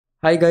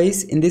Hi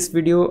guys, in this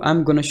video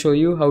I'm gonna show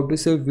you how to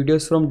save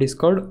videos from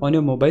Discord on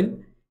your mobile.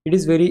 It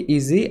is very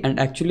easy and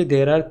actually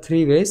there are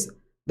three ways.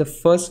 The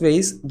first way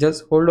is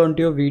just hold on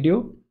to your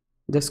video,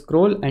 just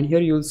scroll and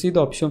here you'll see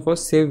the option for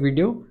save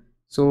video.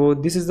 So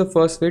this is the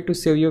first way to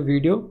save your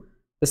video.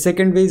 The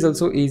second way is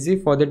also easy.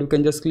 For that you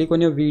can just click on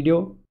your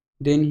video.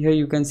 Then here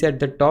you can see at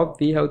the top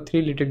we have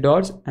three little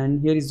dots and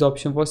here is the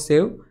option for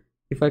save.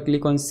 If I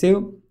click on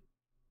save,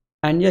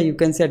 and yeah, you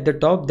can see at the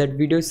top that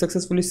video is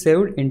successfully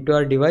saved into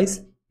our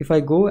device. If I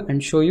go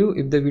and show you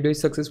if the video is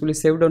successfully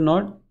saved or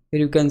not, here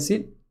you can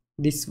see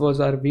this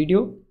was our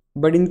video.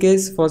 But in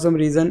case for some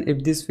reason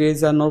if these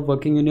ways are not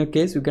working in your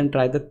case, you can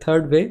try the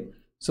third way.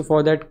 So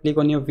for that, click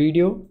on your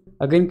video,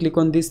 again click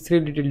on these three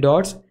little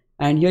dots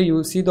and here you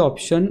will see the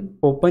option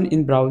open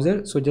in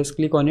browser. So just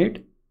click on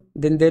it,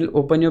 then they'll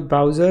open your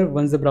browser.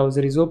 Once the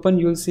browser is open,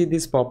 you'll see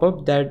this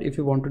pop-up that if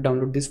you want to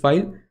download this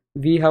file,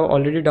 we have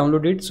already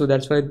downloaded it, so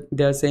that's why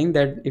they are saying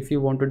that if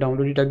you want to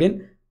download it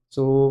again.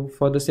 So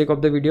for the sake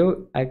of the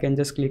video, I can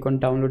just click on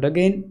download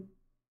again,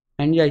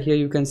 and yeah, here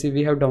you can see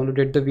we have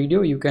downloaded the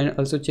video. You can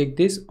also check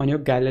this on your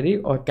gallery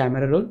or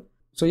camera roll.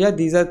 So yeah,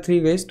 these are three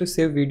ways to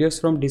save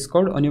videos from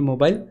Discord on your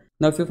mobile.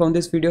 Now if you found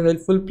this video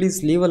helpful,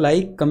 please leave a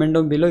like, comment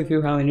down below if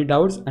you have any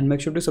doubts, and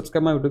make sure to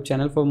subscribe my YouTube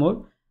channel for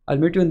more. I'll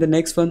meet you in the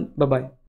next one. Bye bye.